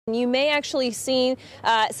You may actually see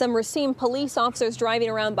some Racine police officers driving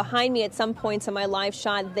around behind me at some points in my live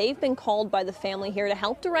shot. They've been called by the family here to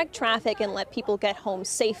help direct traffic and let people get home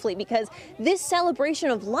safely, because this celebration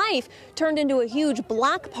of life turned into a huge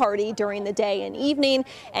block party during the day and evening.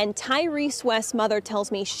 And Tyrese West's mother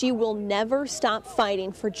tells me she will never stop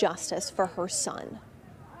fighting for justice for her son.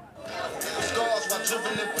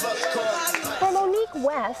 For Monique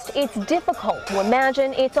West, it's difficult to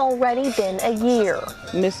imagine it's already been a year.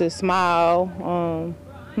 Mrs. Smile,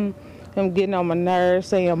 him getting on my nerves,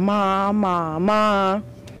 saying, "Mom, Mom, Mom."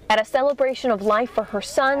 At a celebration of life for her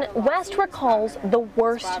son, West recalls the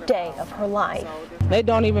worst day of her life. They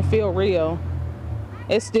don't even feel real.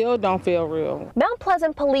 It still don't feel real. Mount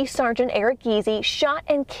Pleasant Police Sergeant Eric Giese shot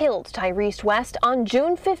and killed Tyrese West on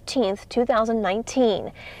June 15,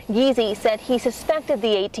 2019. Giese said he suspected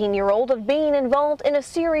the 18-year-old of being involved in a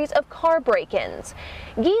series of car break-ins.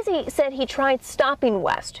 Giese said he tried stopping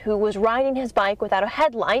West, who was riding his bike without a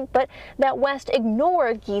headlight, but that West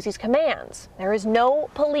ignored Giese's commands. There is no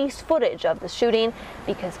police footage of the shooting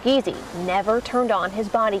because Giese never turned on his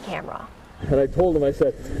body camera. And I told him, I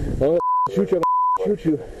said, "I'm gonna shoot you. Shoot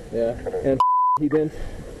you." Yeah. And he didn't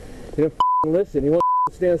listen. He wanted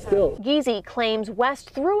to stand still. Giese claims West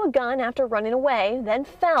threw a gun after running away, then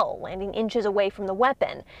fell, landing inches away from the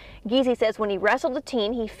weapon. Giese says when he wrestled the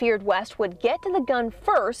teen, he feared West would get to the gun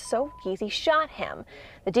first, so Giese shot him.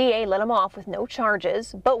 The DA let him off with no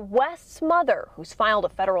charges, but West's mother, who's filed a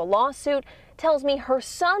federal lawsuit, tells me her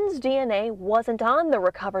son's DNA wasn't on the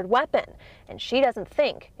recovered weapon, and she doesn't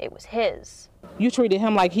think it was his. You treated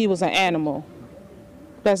him like he was an animal.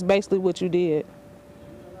 That's basically what you did.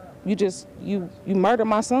 You murdered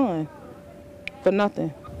my son for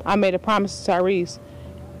nothing. I made a promise to Tyrese,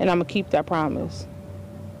 and I'm gonna keep that promise.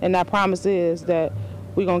 And that promise is that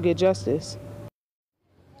we're gonna get justice.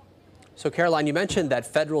 So Caroline, you mentioned that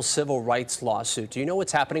federal civil rights lawsuit. Do you know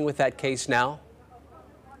what's happening with that case now?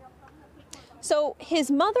 So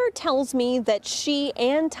his mother tells me that she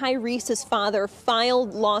and Tyrese's father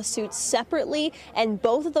filed lawsuits separately, and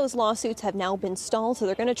both of those lawsuits have now been stalled. So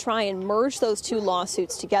they're going to try and merge those two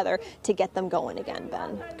lawsuits together to get them going again,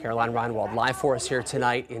 Ben. Caroline Reinwald live for us here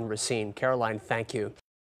tonight in Racine. Caroline, thank you.